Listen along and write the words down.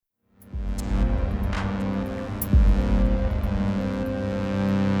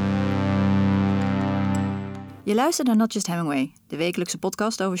Je luistert naar Not Just Hemingway, de wekelijkse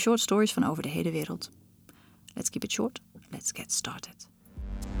podcast over short stories van over de hele wereld. Let's keep it short, let's get started.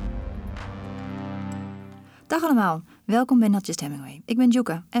 Dag allemaal, welkom bij Not Just Hemingway. Ik ben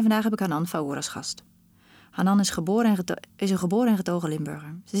Djoeke en vandaag heb ik Hanan Faour als gast. Hanan is een geboren en getogen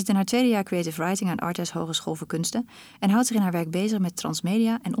Limburger. Ze zit in haar tweede jaar Creative Writing aan Artes Hogeschool voor Kunsten en houdt zich in haar werk bezig met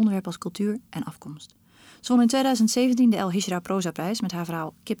transmedia en onderwerpen als cultuur en afkomst. Ze won in 2017 de El Hijra Prosaprijs met haar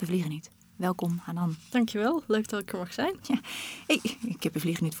verhaal Kippen vliegen niet. Welkom, Hanan. Dankjewel, leuk dat ik er mag zijn. Ja. Hey, Kippen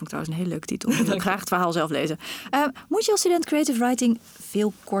vliegen niet vond ik trouwens een hele leuke titel. Ik wil graag het verhaal zelf lezen. Moet je als student Creative Writing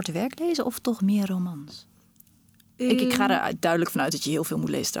veel korte werk lezen of toch meer romans? Ik ga er duidelijk vanuit dat je heel veel moet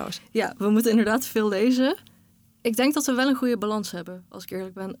lezen trouwens. Ja, we moeten inderdaad veel lezen. Ik denk dat we wel een goede balans hebben, als ik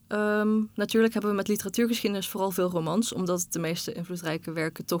eerlijk ben. Natuurlijk hebben we met literatuurgeschiedenis vooral veel romans, omdat de meeste invloedrijke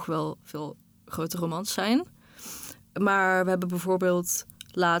werken toch wel veel grote romans zijn. Maar we hebben bijvoorbeeld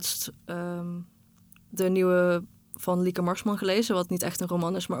laatst de nieuwe van Lieke Marsman gelezen, wat niet echt een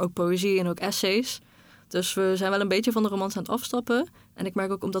roman is, maar ook poëzie en ook essays. Dus we zijn wel een beetje van de romans aan het afstappen. En ik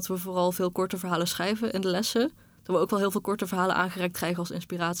merk ook, omdat we vooral veel korte verhalen schrijven in de lessen, dat we ook wel heel veel korte verhalen aangereikt krijgen als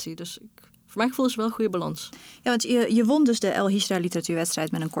inspiratie. Dus voor mijn gevoel is het wel een goede balans. Ja, want je won dus de El Hijra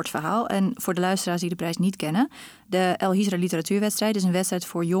literatuurwedstrijd met een kort verhaal. En voor de luisteraars die de prijs niet kennen, de El Hijra literatuurwedstrijd is een wedstrijd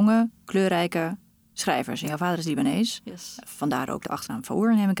voor jonge, kleurrijke schrijvers. Jouw vader is Libanees. Yes. Vandaar ook de achternaam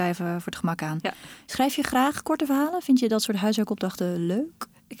Faour, neem ik even voor het gemak aan. Ja. Schrijf je graag korte verhalen? Vind je dat soort huiswerkopdrachten leuk?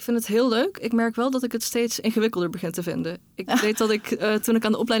 Ik vind het heel leuk. Ik merk wel dat ik het steeds ingewikkelder begin te vinden. Ik weet dat ik, toen ik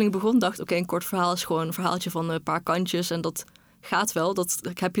aan de opleiding begon, dacht, oké, een kort verhaal is gewoon een verhaaltje van een paar kantjes. En dat gaat wel, dat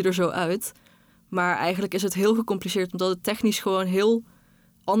heb je er zo uit. Maar eigenlijk is het heel gecompliceerd, omdat het technisch gewoon heel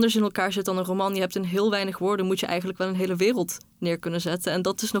anders in elkaar zit dan een roman. Je hebt in heel weinig woorden, moet je eigenlijk wel een hele wereld neer kunnen zetten. En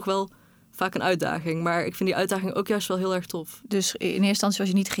dat is nog wel vaak een uitdaging. Maar ik vind die uitdaging ook juist wel heel erg tof. Dus in eerste instantie was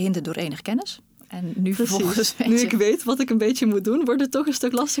je niet gehinderd door enige kennis? En nu vervolgens nu ik weet wat ik een beetje moet doen, wordt het toch een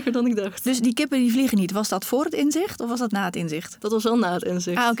stuk lastiger dan ik dacht. Dus die kippen die vliegen niet, was dat voor het inzicht of was dat na het inzicht? Dat was wel na het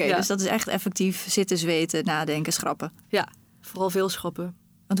inzicht. Oké, ja. Dus dat is echt effectief zitten, zweten, nadenken, schrappen. Ja, vooral veel schrappen.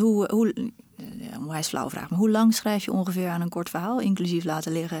 Want een wijs flauwe vraag, maar hoe lang schrijf je ongeveer aan een kort verhaal, inclusief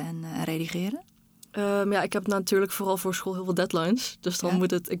laten liggen en redigeren? Ik heb natuurlijk vooral voor school heel veel deadlines. Dus dan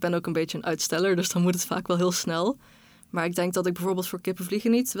moet het, ik ben ook een beetje een uitsteller, dus dan moet het vaak wel heel snel. Maar ik denk dat ik bijvoorbeeld voor Kippen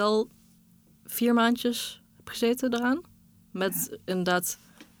vliegen niet wel 4 maandjes heb gezeten daaraan. Met inderdaad,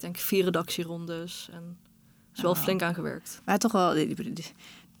 ik denk 4 redactierondes. En er is wel flink aan gewerkt. Maar toch wel,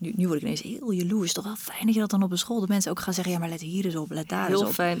 nu word ik ineens heel jaloers. Toch wel fijn dat je dat dan op een school, dat mensen ook gaan zeggen, ja, maar let hier eens op, let daar eens op.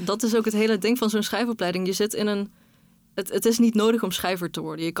 Heel fijn. Dat is ook het hele ding van zo'n schrijfopleiding. Je zit in een... Het is niet nodig om schrijver te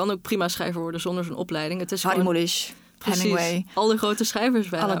worden. Je kan ook prima schrijver worden zonder zo'n opleiding. Het is Harry Mulisch, Hemingway. Alle grote schrijvers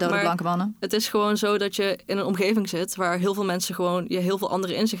bijna. Alle dode blanke mannen. Het is gewoon zo dat je in een omgeving zit waar heel veel mensen gewoon je heel veel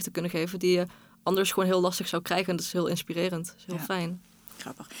andere inzichten kunnen geven die je anders gewoon heel lastig zou krijgen. En dat is heel inspirerend. Dat is heel fijn.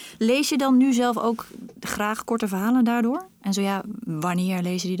 Grappig. Lees je dan nu zelf ook graag korte verhalen daardoor? En zo ja, wanneer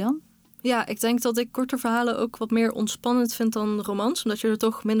lees je die dan? Ja, ik denk dat ik korte verhalen ook wat meer ontspannend vind dan romans. Omdat je er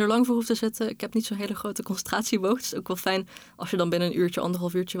toch minder lang voor hoeft te zitten. Ik heb niet zo'n hele grote concentratieboog. Het is ook wel fijn als je dan binnen een uurtje,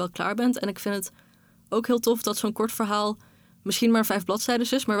 1,5 uurtje wel klaar bent. En ik vind het ook heel tof dat zo'n kort verhaal misschien maar 5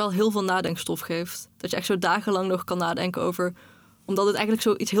 bladzijden is, maar wel heel veel nadenkstof geeft. Dat je echt zo dagenlang nog kan nadenken over, omdat het eigenlijk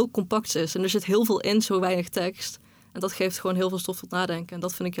zoiets heel compacts is. En er zit heel veel in, zo weinig tekst. En dat geeft gewoon heel veel stof tot nadenken. En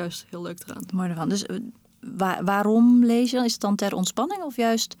dat vind ik juist heel leuk eraan. Mooi ervan. Dus waarom lees je dan? Is het dan ter ontspanning of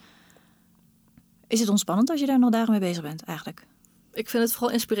juist... Is het ontspannend als je daar nog dagen mee bezig bent eigenlijk? Ik vind het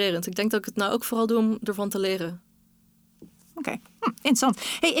vooral inspirerend. Ik denk dat ik het nou ook vooral doe om ervan te leren. Oké, interessant.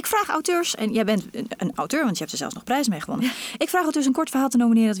 Hey, ik vraag auteurs, en jij bent een auteur, want je hebt er zelfs nog prijs mee gewonnen. Ja. Ik vraag auteurs een kort verhaal te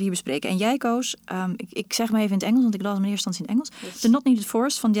nomineren dat we hier bespreken. En jij koos, ik zeg maar even in het Engels, want ik las hem in eerste instantie in het Engels. Yes. The Not Needed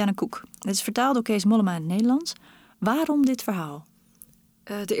Forest van Diana Cook. Het is vertaald door Kees Mollema in het Nederlands. Waarom dit verhaal?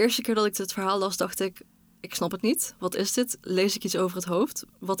 De eerste keer dat ik dit verhaal las, dacht ik snap het niet. Wat is dit? Lees ik iets over het hoofd?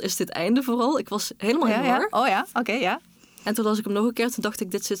 Wat is dit einde vooral? Ik was helemaal in de war. Oh ja, oké, ja. En toen las ik hem nog een keer, toen dacht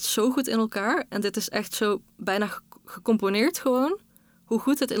ik, dit zit zo goed in elkaar. En dit is echt zo bijna gecomponeerd gewoon. Hoe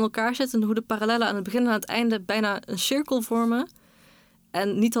goed het in elkaar zit en hoe de parallellen aan het begin en aan het einde bijna een cirkel vormen.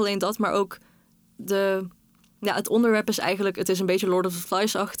 En niet alleen dat, maar ook het onderwerp is eigenlijk, het is een beetje Lord of the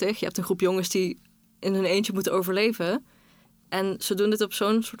Flies-achtig. Je hebt een groep jongens die in hun eentje moeten overleven. En ze doen dit op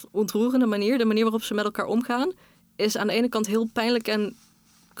zo'n soort ontroerende manier. De manier waarop ze met elkaar omgaan is aan de ene kant heel pijnlijk en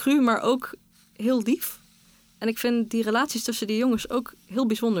cru, maar ook heel lief. En ik vind die relaties tussen die jongens ook heel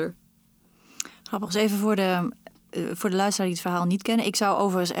bijzonder. Grappig, eens even voor de luisteraar die het verhaal niet kennen. Ik zou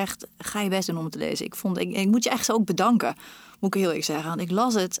overigens echt, ga je best doen om het te lezen. Ik moet je echt ook bedanken, moet ik heel eerlijk zeggen. Want ik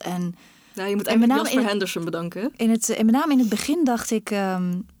las het en... Nou, je moet eigenlijk Jasper Henderson bedanken. Met name in het begin dacht ik...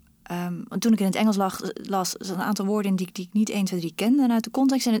 Want toen ik in het Engels las een aantal woorden die ik niet 1, 2, 3 kende. En uit de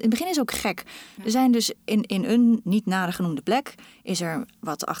context. En in het begin is ook gek. Ja. Er zijn dus in een niet nader genoemde plek. Is er,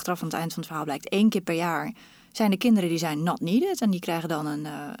 wat achteraf aan het eind van het verhaal blijkt, 1 keer per jaar. Zijn de kinderen die zijn not needed. En die krijgen dan een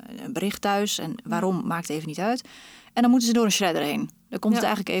bericht thuis. En waarom maakt even niet uit. En dan moeten ze door een shredder heen. Daar komt het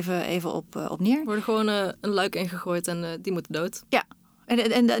eigenlijk even op neer. Er worden gewoon een luik ingegooid en die moeten dood. Ja.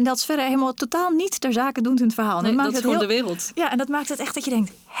 En dat is verder helemaal totaal niet ter zake doend in het verhaal. Nee, dat is gewoon de wereld. Ja, en dat maakt het echt dat je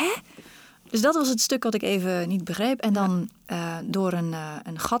denkt, hè? Dus dat was het stuk wat ik even niet begreep. En dan door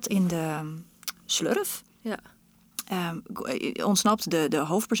een gat in de slurf ontsnapt de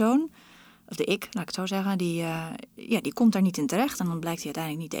hoofdpersoon, of de ik, laat ik het zo zeggen, die komt daar niet in terecht. En dan blijkt hij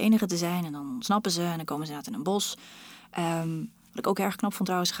uiteindelijk niet de enige te zijn. En dan ontsnappen ze en dan komen ze inderdaad in een bos. Wat ik ook erg knap vond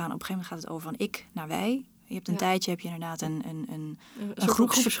trouwens, op een gegeven moment gaat het over van ik naar wij. Je hebt een tijdje, heb je inderdaad een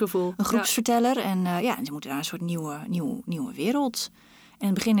groepsgevoel. Een groepsverteller. En ze moeten daar een soort nieuwe wereld. En in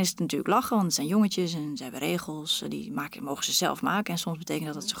het begin is het natuurlijk lachen, want het zijn jongetjes en ze hebben regels. Die mogen ze zelf maken. En soms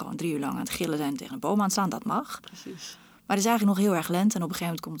betekent dat ze gewoon 3 uur lang aan het gillen zijn tegen een boom aan het staan. Dat mag. Precies. Maar het is eigenlijk nog heel erg lente. En op een gegeven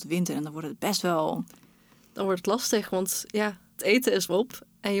moment komt het winter en dan wordt het best wel... Dan wordt het lastig, want het eten is op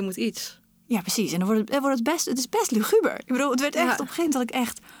en je moet iets. Ja, precies. En dan wordt het is best luguber. Ik bedoel, het werd echt op een gegeven moment dat ik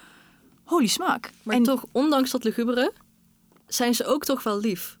echt... Holy smaak. Maar toch, ondanks dat lugubere, zijn ze ook toch wel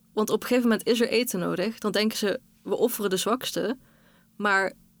lief. Want op een gegeven moment is er eten nodig. Dan denken ze, we offeren de zwakste.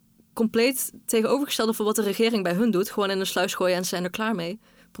 Maar compleet tegenovergestelde van wat de regering bij hun doet. Gewoon in een sluis gooien en ze zijn er klaar mee.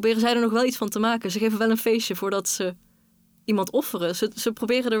 Proberen zij er nog wel iets van te maken. Ze geven wel een feestje voordat ze iemand offeren. Ze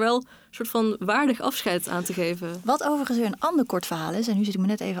proberen er wel een soort van waardig afscheid aan te geven. Wat overigens weer een ander kort verhaal is. En nu zit ik me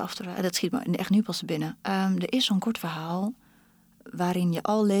net even af te vragen. Dat schiet me echt nu pas binnen. Er is zo'n kort verhaal waarin je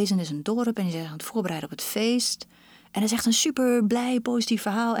al lezen is een dorp en je zegt aan het voorbereiden op het feest. En dat is echt een super blij, positief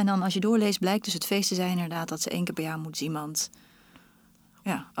verhaal. En dan als je doorleest blijkt dus het feest te zijn inderdaad dat ze 1 keer per jaar moet iemand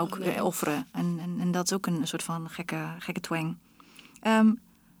offeren. En dat is ook een soort van gekke twang.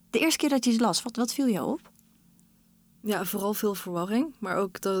 De eerste keer dat je het las, wat viel jou op? Ja, vooral veel verwarring. Maar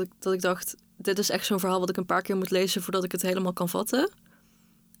ook dat ik dacht, dit is echt zo'n verhaal wat ik een paar keer moet lezen voordat ik het helemaal kan vatten.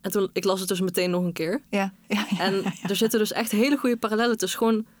 En toen, ik las het dus meteen nog een keer. Ja. En er zitten dus echt hele goede parallellen tussen.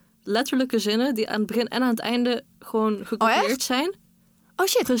 Gewoon letterlijke zinnen die aan het begin en aan het einde gewoon gecopieerd zijn. Oh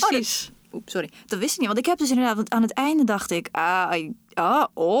shit. Precies. Sorry, dat wist ik niet. Want ik heb dus inderdaad, want aan het einde dacht ik, En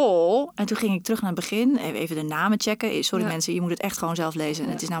toen ging ik terug naar het begin. Even de namen checken. Sorry mensen, je moet het echt gewoon zelf lezen.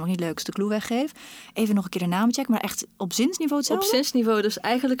 Het is namelijk niet leuk als de clue weggeef. Even nog een keer de namen checken, maar echt op zinsniveau hetzelfde? Op zinsniveau, dus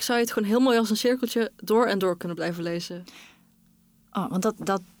eigenlijk zou je het gewoon heel mooi als een cirkeltje door en door kunnen blijven lezen. Oh, want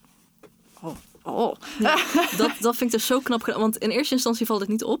dat... Ja, dat vind ik dus zo knap gedaan. Want in eerste instantie valt het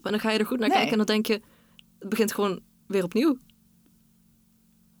niet op. En dan ga je er goed naar kijken en dan denk je, het begint gewoon weer opnieuw.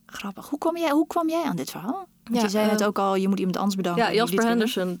 Grappig. Hoe kwam jij aan dit verhaal? Want je zei het ook al, je moet iemand anders bedanken. Ja, Jasper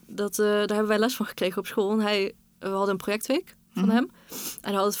Henderson. Daar hebben wij les van gekregen op school. En we hadden een projectweek van hem. En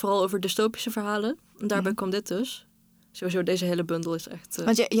hij had het vooral over dystopische verhalen. En daarbij kwam dit dus. Sowieso, deze hele bundel is echt...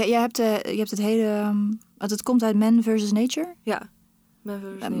 Want je hebt het hele... het komt uit Man versus Nature? Ja.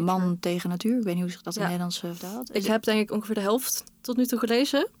 Man tegen natuur. Ik weet niet hoe zich dat in Nederlands vertaalt. Ik heb denk ik ongeveer de helft tot nu toe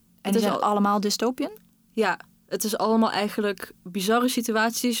gelezen. En het is allemaal dystopian? Ja, het is allemaal eigenlijk bizarre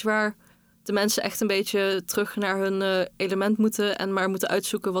situaties waar de mensen echt een beetje terug naar hun element moeten en maar moeten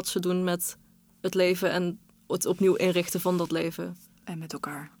uitzoeken wat ze doen met het leven en het opnieuw inrichten van dat leven. En met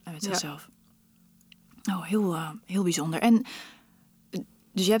elkaar en met zichzelf. Oh, heel bijzonder. En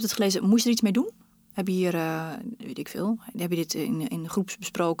dus je hebt het gelezen. Moest je er iets mee doen? Heb je hier, weet ik veel, heb je dit in groeps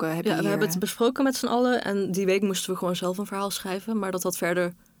besproken? We hebben het besproken met z'n allen en die week moesten we gewoon zelf een verhaal schrijven. Maar dat had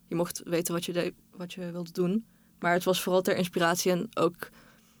verder, je mocht weten wat je wilde doen. Maar het was vooral ter inspiratie en ook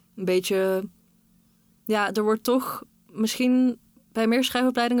een beetje... Ja, er wordt toch misschien bij meer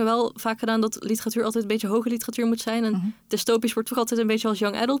schrijfopleidingen wel vaak gedaan dat literatuur altijd een beetje hoge literatuur moet zijn. En dystopisch wordt toch altijd een beetje als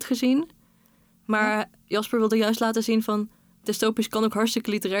young adult gezien. Maar Jasper wilde juist laten zien van... dystopisch kan ook hartstikke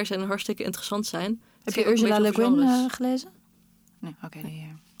literair zijn en hartstikke interessant zijn. Heb je Ursula Le Guin gelezen? Nee, oké.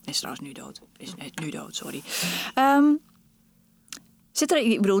 Die is trouwens nu dood. Is nu dood, sorry. Zit er,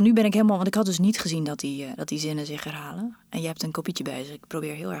 ik bedoel, nu ben ik helemaal... Want ik had dus niet gezien dat die zinnen zich herhalen. En je hebt een kopietje bij, dus ik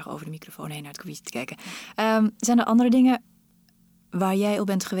probeer heel erg over de microfoon heen naar het kopietje te kijken. Zijn er andere dingen waar jij op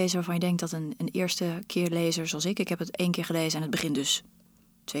bent geweest waarvan je denkt dat een eerste keer lezer zoals ik heb het 1 keer gelezen en het begint dus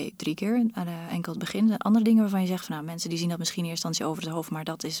 2, 3 keer aan enkel het begin. Zijn er andere dingen waarvan je zegt van nou, mensen die zien dat misschien in eerste instantie over het hoofd, maar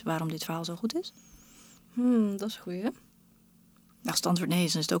dat is waarom dit verhaal zo goed is? Dat is een goeie. Als het antwoord nee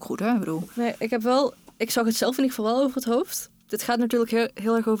is, dan is het ook goed, hè? Ik bedoel... Nee, ik zag het zelf in ieder geval wel over het hoofd. Dit gaat natuurlijk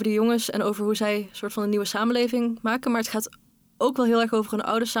heel erg over de jongens en over hoe zij een soort van een nieuwe samenleving maken. Maar het gaat ook wel heel erg over een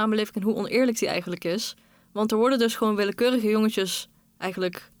oude samenleving en hoe oneerlijk die eigenlijk is. Want er worden dus gewoon willekeurige jongetjes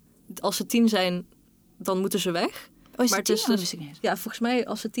eigenlijk als ze 10 zijn, dan moeten ze weg. Oh, is maar het het is 10? dus, Wist ik niet. ja, volgens mij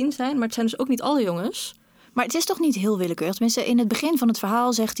als ze 10 zijn, maar het zijn dus ook niet alle jongens. Maar het is toch niet heel willekeurig? Tenminste, in het begin van het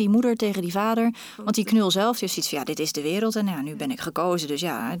verhaal zegt die moeder tegen die vader... Want die knul zelf, die ziet van ja, dit is de wereld. En ja, nu ben ik gekozen. Dus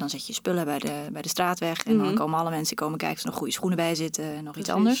ja, dan zet je spullen bij de straatweg. En dan komen alle mensen kijken of er nog goede schoenen bij zitten. En nog iets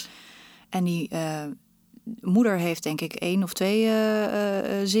anders. En die moeder heeft denk ik 1 of 2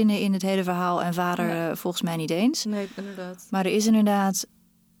 zinnen in het hele verhaal. En vader volgens mij niet eens. Nee, inderdaad. Maar er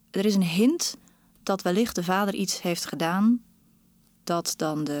is een hint dat wellicht de vader iets heeft gedaan... dat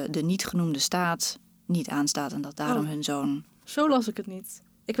dan de niet genoemde staat niet aanstaat en dat daarom hun zoon... Zo las ik het niet.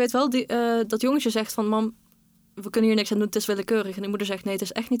 Ik weet wel dat jongetje zegt van... Mam, we kunnen hier niks aan doen, het is willekeurig. En die moeder zegt, nee, het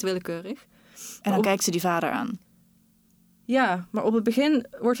is echt niet willekeurig. En dan kijkt ze die vader aan. Ja, maar op het begin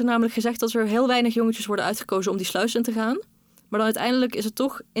wordt er namelijk gezegd... dat er heel weinig jongetjes worden uitgekozen om die sluis in te gaan. Maar dan uiteindelijk is het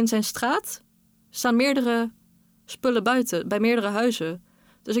toch in zijn straat... staan meerdere spullen buiten, bij meerdere huizen.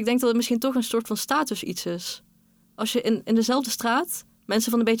 Dus ik denk dat het misschien toch een soort van status iets is. Als je in dezelfde straat, mensen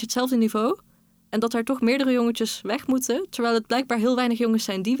van een beetje hetzelfde niveau... en dat er toch meerdere jongetjes weg moeten... terwijl het blijkbaar heel weinig jongens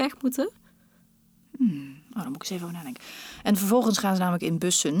zijn die weg moeten. Oh, dan moet ik eens even over nadenken. En vervolgens gaan ze namelijk in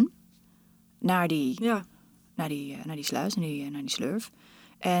bussen naar die sluis, naar die slurf.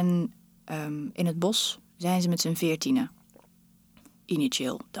 En in het bos zijn ze met z'n 14.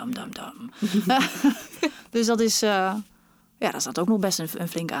 Initieel, dam. Dus dat is... dat staat ook nog best een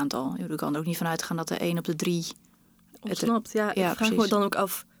flink aantal. Je kan er ook niet van uitgaan dat er 1 op de 3... Ontsnapt, ja. Ik vraag me dan ook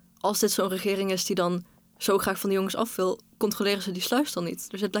af... als dit zo'n regering is die dan zo graag van de jongens af wil... controleren ze die sluis dan niet?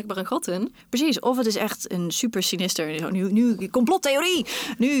 Er zit blijkbaar een gat in. Precies, of het is echt een super sinister... Nu complottheorie!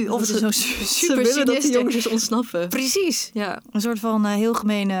 Of het is zo'n super sinister... dat die jongens ontsnappen. Precies. Ja. Een soort van heel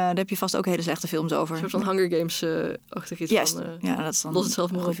gemeen... daar heb je vast ook hele slechte films over. Een soort van Hunger Games-achtig iets. Yes. Van... dat is dan los het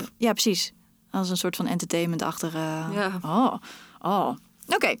zelf maar op. Ja, precies. Als een soort van entertainment-achtige... Ja.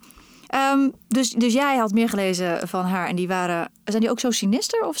 Oké. Dus jij had meer gelezen van haar en die waren... Zijn die ook zo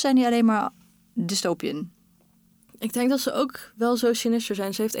sinister of zijn die alleen maar dystopian? Ik denk dat ze ook wel zo sinister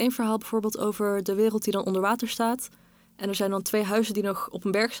zijn. Ze heeft 1 verhaal bijvoorbeeld over de wereld die dan onder water staat. En er zijn dan 2 huizen die nog op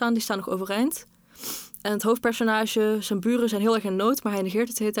een berg staan. Die staan nog overeind. En het hoofdpersonage, zijn buren zijn heel erg in nood. Maar hij negeert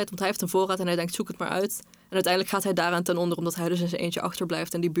het de hele tijd, want hij heeft een voorraad en hij denkt zoek het maar uit. En uiteindelijk gaat hij daaraan ten onder omdat hij dus in zijn eentje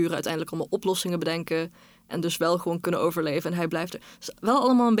achterblijft. En die buren uiteindelijk allemaal oplossingen bedenken. En dus wel gewoon kunnen overleven. En hij blijft er. Dus wel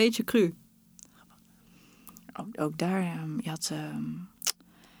allemaal een beetje cru. Ook daar, je had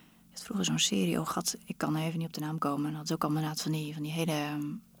vroeger zo'n serie, ik kan er even niet op de naam komen. Dat had ook allemaal inderdaad van die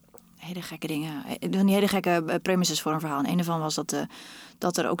hele gekke dingen, van die hele gekke premises voor een verhaal. En een ervan was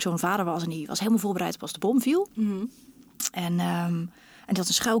dat er ook zo'n vader was en die was helemaal voorbereid op als de bom viel. Mm-hmm. En die had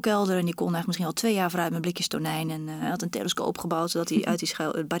een schuilkelder en die kon echt misschien al 2 jaar vooruit met blikjes tonijn. En hij had een telescoop gebouwd zodat hij uit die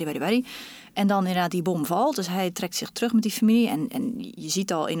schuil... Bari. En dan inderdaad die bom valt. Dus hij trekt zich terug met die familie. En je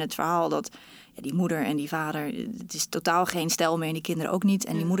ziet al in het verhaal dat die moeder en die vader... Het is totaal geen stijl meer en die kinderen ook niet.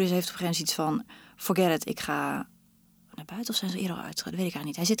 En die moeder heeft op een gegeven moment iets van... Forget it, ik ga naar buiten of zijn ze eerder al uit? Dat weet ik eigenlijk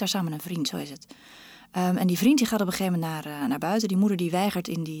niet. Hij zit daar samen met een vriend, zo is het. En die vriend die gaat op een gegeven moment naar buiten. Die moeder die weigert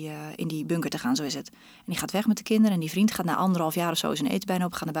in die bunker te gaan, zo is het. En die gaat weg met de kinderen. En die vriend gaat na 1,5 jaar of zo zijn eten bijna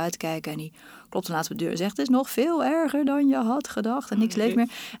op. Gaat naar buiten kijken. En die klopt dan laatst op de deur en zegt... Het is nog veel erger dan je had gedacht. En niks leeft meer.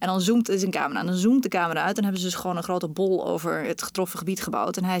 En dan zoomt het is een camera. En dan zoomt de camera uit. En dan hebben ze dus gewoon een grote bol over het getroffen gebied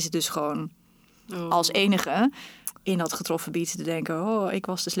gebouwd. En hij zit dus gewoon als enige in dat getroffen gebied te denken... Oh, ik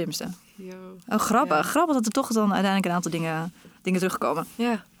was de slimste. Grappig. Ja. Grappig dat er toch dan uiteindelijk een aantal dingen terugkomen.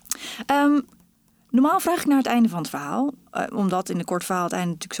 Ja. Normaal vraag ik naar het einde van het verhaal. Omdat in een kort verhaal het einde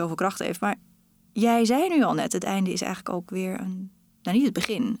natuurlijk zoveel kracht heeft. Maar jij zei nu al net, het einde is eigenlijk ook weer een... Nou, niet het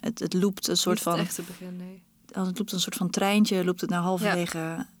begin. Het loopt een soort van... Niet het echte begin, nee. Als het loopt een soort van treintje, loopt het naar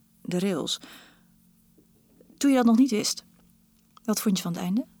halverwege de rails. Toen je dat nog niet wist, wat vond je van het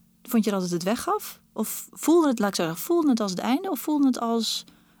einde? Vond je dat het weggaf? Of voelde het als het einde? Of voelde het als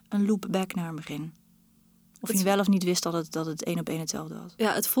een loop back naar het begin? Of je wel of niet wist dat het 1 op 1 hetzelfde was?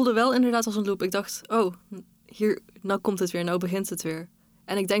 Ja, het voelde wel inderdaad als een loop. Ik dacht, nou komt het weer, nou begint het weer.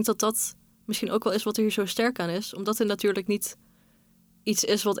 En ik denk dat dat misschien ook wel is wat er hier zo sterk aan is. Omdat het natuurlijk niet iets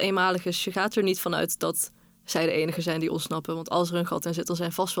is wat eenmalig is. Je gaat er niet vanuit dat zij de enige zijn die ontsnappen. Want als er een gat in zit, dan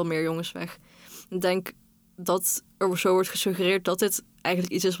zijn vast wel meer jongens weg. Ik denk dat er zo wordt gesuggereerd dat dit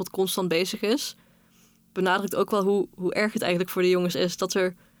eigenlijk iets is wat constant bezig is. Benadrukt ook wel hoe erg het eigenlijk voor de jongens is. Dat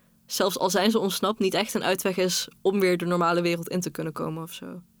er, zelfs al zijn ze ontsnapt, niet echt een uitweg is om weer de normale wereld in te kunnen komen of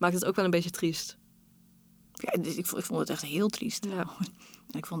zo. Maakt het ook wel een beetje triest. Ja, ik vond het echt heel triest. Ja.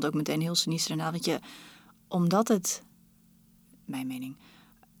 Ik vond het ook meteen heel sinister. Want omdat het, mijn mening,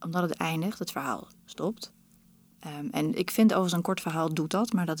 omdat het eindigt, het verhaal stopt. En ik vind overigens een kort verhaal doet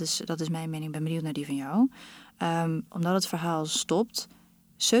dat, maar dat is mijn mening. Ik ben benieuwd naar die van jou. Omdat het verhaal stopt,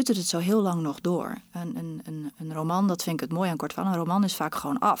 zeutert het zo heel lang nog door. Een roman, dat vind ik het mooi aan kort verhaal. Een roman is vaak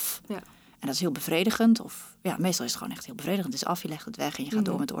gewoon af. Ja. En dat is heel bevredigend. Of ja, meestal is het gewoon echt heel bevredigend. Het is af, je legt het weg en je gaat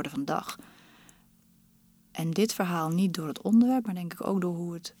door met de orde van de dag. En dit verhaal niet door het onderwerp, maar denk ik ook door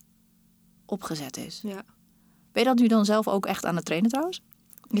hoe het opgezet is. Ja. Ben je dat nu dan zelf ook echt aan het trainen trouwens?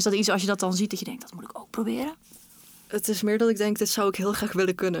 Is dat iets als je dat dan ziet dat je denkt, dat moet ik ook proberen? Het is meer dat ik denk, dit zou ik heel graag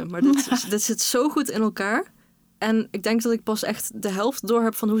willen kunnen. Maar dit zit zo goed in elkaar. En ik denk dat ik pas echt de helft door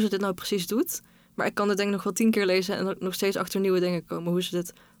heb van hoe ze dit nou precies doet. Maar ik kan dit denk ik nog wel 10 keer lezen en nog steeds achter nieuwe dingen komen. Hoe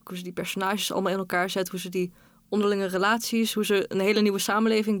ze die personages allemaal in elkaar zet. Hoe ze die onderlinge relaties, hoe ze een hele nieuwe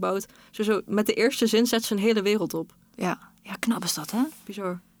samenleving bouwt. Zo met de eerste zin zet ze een hele wereld op. Ja, knap is dat, hè?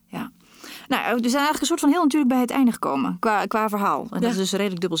 Bizar. Ja. Nou, we zijn eigenlijk een soort van heel natuurlijk bij het einde gekomen. Qua verhaal. En dat is dus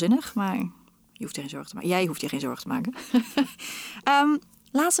redelijk dubbelzinnig, maar je hoeft je geen zorgen te maken. Jij hoeft je geen zorgen te maken.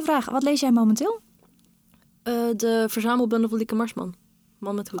 Laatste vraag. Wat lees jij momenteel? De verzamelbundel van Lieke Marsman.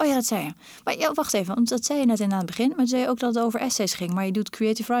 Man met hoed. Oh ja, dat zei je. Maar ja, wacht even, want dat zei je net in aan het begin. Maar toen zei je ook dat het over essays ging. Maar je doet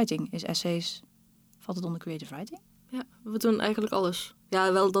creative writing. Is essays... Valt het onder creative writing? Ja, we doen eigenlijk alles.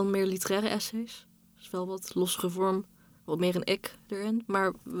 Ja, wel dan meer literaire essays. Dus wel wat lossere vorm. Wat meer een ik erin.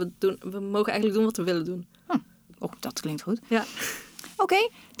 Maar we mogen eigenlijk doen wat we willen doen. Oh, dat klinkt goed. Ja. Oké,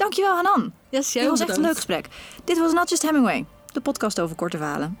 dankjewel Hanan. Yes, Dit was echt een leuk gesprek. Dit was Not Just Hemingway, de podcast over korte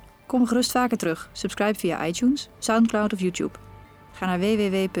verhalen. Kom gerust vaker terug. Subscribe via iTunes, Soundcloud of YouTube. Ga naar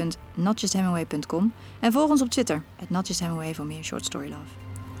www.notjusthemingway.com en volg ons op Twitter @notjusthemingway voor meer short story love.